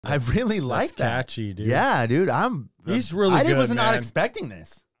I really like that. Catchy, dude. Yeah, dude. He's really good, I was not man. expecting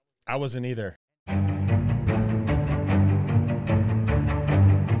this. I wasn't either.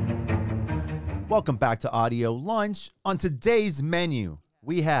 Welcome back to Audio Lunch. On today's menu,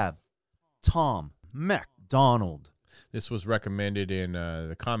 we have Tom MacDonald. This was recommended in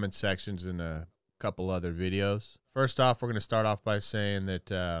the comment sections in a couple other videos. First off, we're going to start off by saying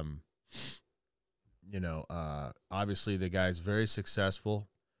that, obviously the guy's very successful.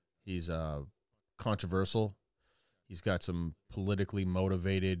 He's controversial. He's got some politically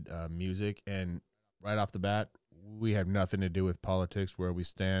motivated music. And right off the bat, we have nothing to do with politics, where we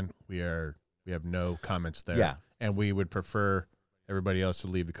stand. We have no comments there. Yeah. And we would prefer everybody else to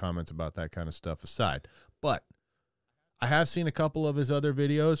leave the comments about that kind of stuff aside. But I have seen a couple of his other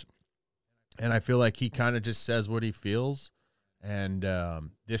videos, and I feel like he kind of just says what he feels. And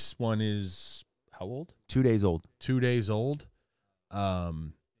this one is how old? 2 days old. 2 days old.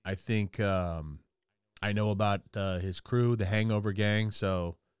 I think I know about his crew, the Hangover Gang.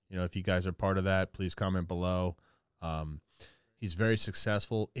 So, if you guys are part of that, please comment below. He's very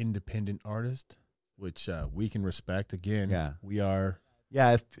successful, independent artist, which we can respect. Again, Yeah. we are.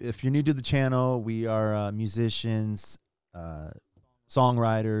 Yeah, if you're new to the channel, we are musicians,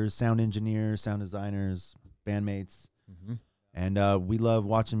 songwriters, sound engineers, sound designers, bandmates. Mm-hmm. And we love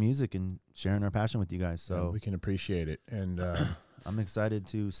watching music and sharing our passion with you guys. So we can appreciate it. And I'm excited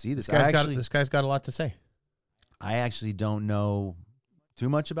to see this. This guy's got a lot to say. I actually don't know too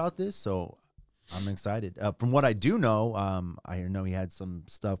much about this, so I'm excited. From what I do know, I know he had some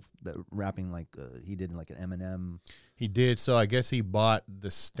stuff that rapping like he did like an Eminem. He did. So I guess he bought the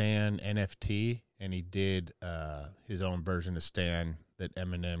Stan NFT, and he did his own version of Stan that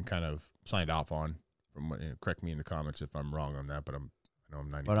Eminem kind of signed off on. Correct me in the comments if I'm wrong on that, but I know I'm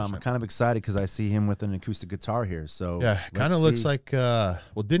 90%. But I'm kind of excited because I see him with an acoustic guitar here. So yeah, kind of looks like. Well,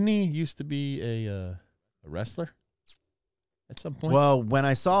 didn't he used to be a wrestler at some point? Well, when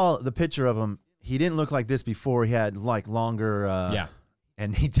I saw the picture of him, he didn't look like this before. He had like longer. Yeah,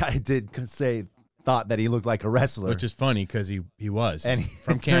 and thought that he looked like a wrestler, which is funny because he was, and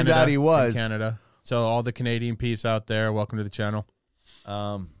from it Canada. Turned out he was from Canada. So all the Canadian peeps out there, welcome to the channel.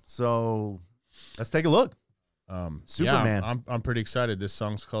 So let's take a look. Superman. Yeah, I'm pretty excited. This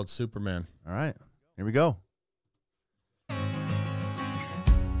song's called Superman. All right, here we go.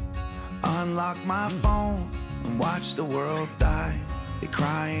 Unlock my phone and watch the world die. They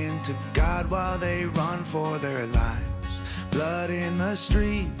crying to God while they run for their lives. Blood in the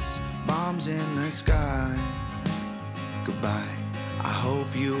streets, bombs in the sky. Goodbye. I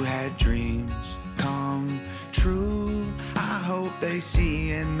hope you had dreams come true. I hope they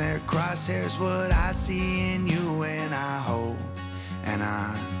see in their crosshairs what I see in you. And I hope and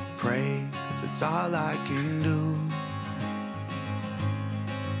I pray, 'cause it's all I can do.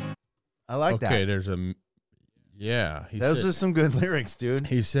 I like that. Okay, there's a... Yeah. Those are some good lyrics, dude.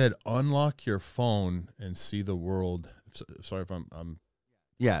 He said, unlock your phone and see the world. Sorry if I'm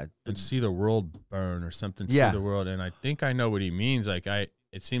yeah. And see the world burn or something. Yeah. See the world. And I think I know what he means. Like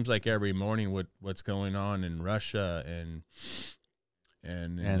it seems like every morning what's going on in Russia and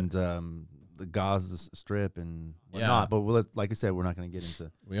the Gaza Strip and whatnot. Yeah. But like I said, we're not going to get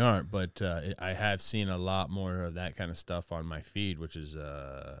into. We aren't, but I have seen a lot more of that kind of stuff on my feed, which is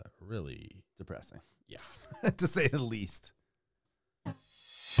really depressing. Yeah. To say the least.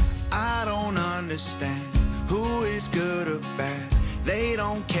 I don't understand who is good or bad. They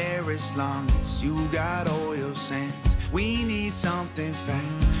don't care as long as you got oil sands. We need something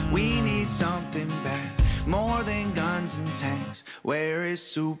fast. We need something bad. More than guns and tanks. Where is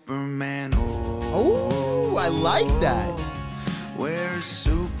Superman? Oh, I like that. Where is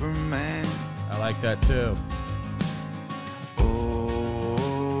Superman? I like that too.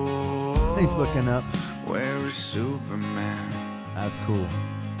 Oh, He's looking up. Where is Superman? That's cool.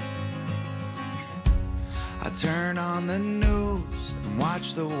 I turn on the news and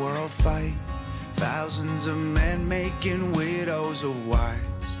watch the world fight. Thousands of men making widows of wives.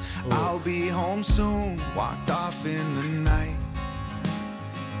 Ooh. I'll be home soon, walked off in the night.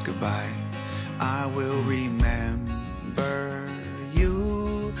 Goodbye, I will remember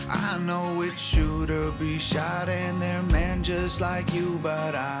you. I know which shooter be shot and they're men just like you.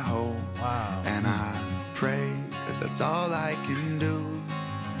 But I hope and I pray, 'cause that's all I can do.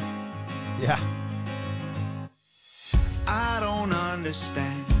 Yeah. I don't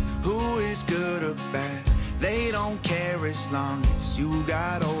understand who is good or bad. They don't care as long as you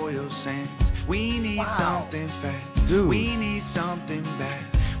got oil sands. We need something fast. Dude. We need something bad.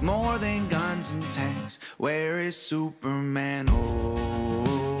 More than guns and tanks. Where is Superman?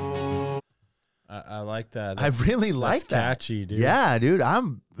 Oh. I like that. I really like that. Catchy, dude. Yeah, dude.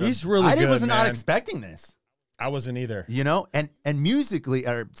 He's really good, was not man. expecting this. I wasn't either. You know, and musically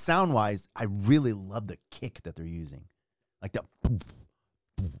or sound wise, I really love the kick that they're using, like the.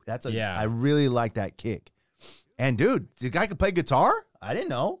 That's a. Yeah. I really like that kick. And dude, the guy could play guitar. I didn't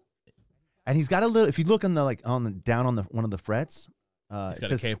know. And he's got a little. If you look on the down on the one of the frets, He's it got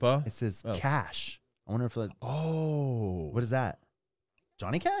says, a capo. It says Oh. Cash. I wonder if like, what is that?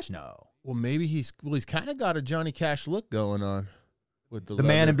 Johnny Cash? No. Well, maybe he's kind of got a Johnny Cash look going on with the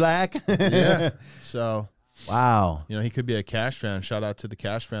Man in Black. Yeah. So Wow. he could be a Cash fan. Shout out to the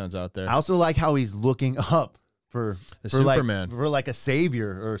Cash fans out there. I also like how he's looking up for Superman. for like a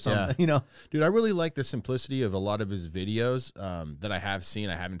savior or something. You know, Dude, I really like the simplicity of a lot of his videos that I have seen.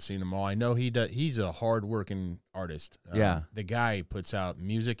 I haven't seen them all. I know he's a hard-working artist. Yeah. The guy puts out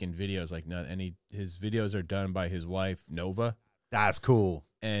music and videos like nothing, and his videos are done by his wife, Nova. that's cool.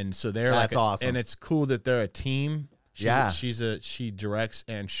 And so they're That's awesome. And it's cool that they're a team. Yeah. She directs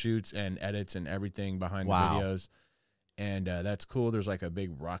and shoots and edits and everything behind Wow. the videos. And that's cool. There's like a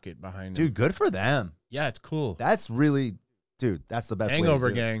big rocket behind Dude, him. good for them. Yeah, it's cool. That's really, dude, that's the best Hangover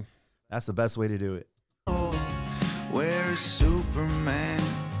way to do it. Gang. That's the best way to do it. Oh, where is Superman?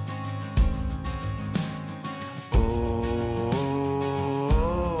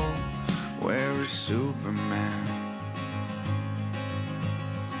 Oh, where is Superman?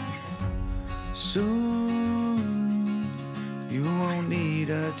 Soon you won't need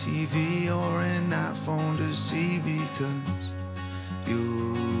a TV or an iPhone to see, because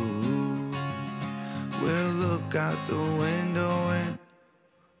you will look out the window and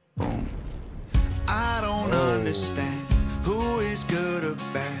boom. I don't understand who is good or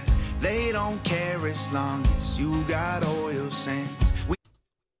bad. They don't care as long as you got oil sands.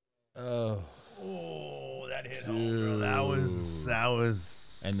 Oh. Oh, that hit home, bro. That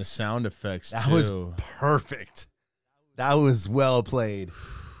was And the sound effects, that too. was perfect. That was well played.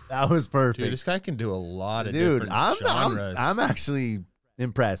 That was perfect. Dude, this guy can do a lot of Dude, different genres. I'm actually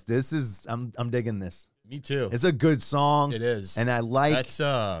impressed. I'm digging this. Me too. It's a good song. It is. And I like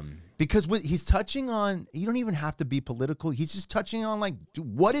That's because he's touching on, you don't even have to be political. He's just touching on like, dude,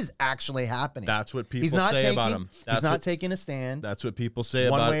 what is actually happening. that's what people He's not say taking, about him. He's not taking a stand That's what people say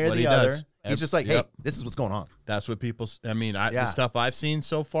one about way or what the he other. does. He's just like, Yep. hey, this is what's going on. That's what people. I mean, the stuff I've seen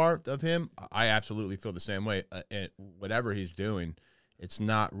so far of him, I absolutely feel the same way. Whatever he's doing, it's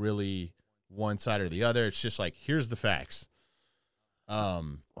not really one side or the other. It's just like, here's the facts.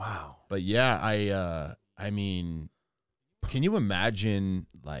 Wow. But yeah, I mean, can you imagine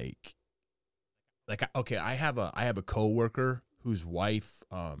like okay, I have a coworker whose wife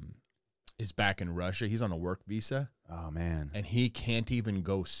is back in Russia. He's on a work visa. Oh man. And he can't even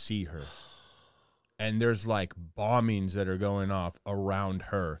go see her. And there's like bombings that are going off around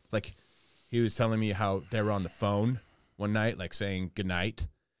her. Like he was telling me how they were on the phone one night, like saying goodnight.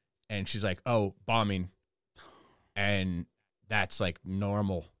 And she's like, oh, bombing. And that's like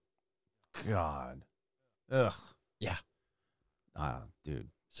normal. God. Ugh. Yeah. Dude.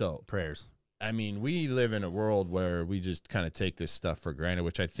 So, Prayers. I mean, we live in a world where we just kind of take this stuff for granted,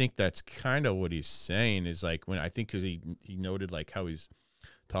 which I think that's kind of what he's saying is like when I think because he noted like how he's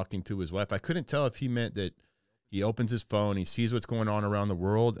talking to his wife. I couldn't tell if he meant that he opens his phone, he sees what's going on around the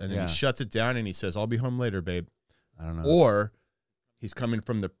world, and then he shuts it down and he says, I'll be home later, babe. I don't know. Or he's coming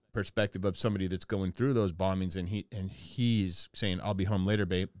from the perspective of somebody that's going through those bombings and he's saying, I'll be home later,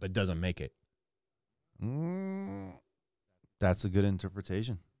 babe, but doesn't make it. That's a good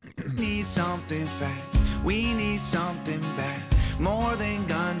interpretation. We need something fast, we need something bad, more than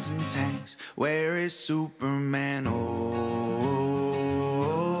guns and tanks. Where is Superman? Oh,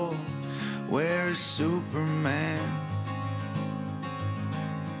 where is Superman?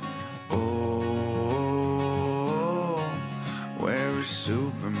 Oh, where is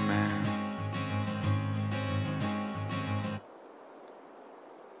Superman?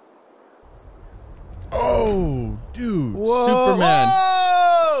 Oh, dude. Whoa. Superman.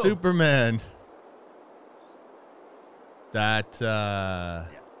 Whoa! Superman. That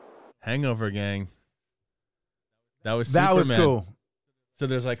Hangover Gang. That was Superman. That was cool. So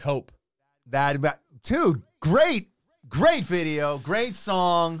there's like hope. Dude, great video, great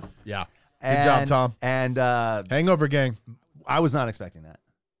song. Yeah. Good job, Tom. And Hangover Gang. I was not expecting that.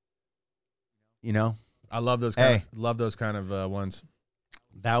 You know, I love those kind of ones.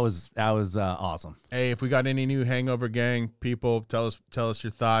 that was awesome. Hey, if we got any new Hangover Gang people, tell us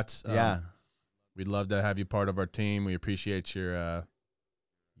your thoughts. Yeah, we'd love to have you part of our team. We appreciate your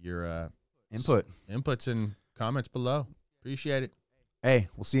inputs and comments below. Appreciate it. Hey,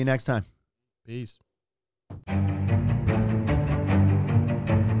 we'll see you next time. Peace.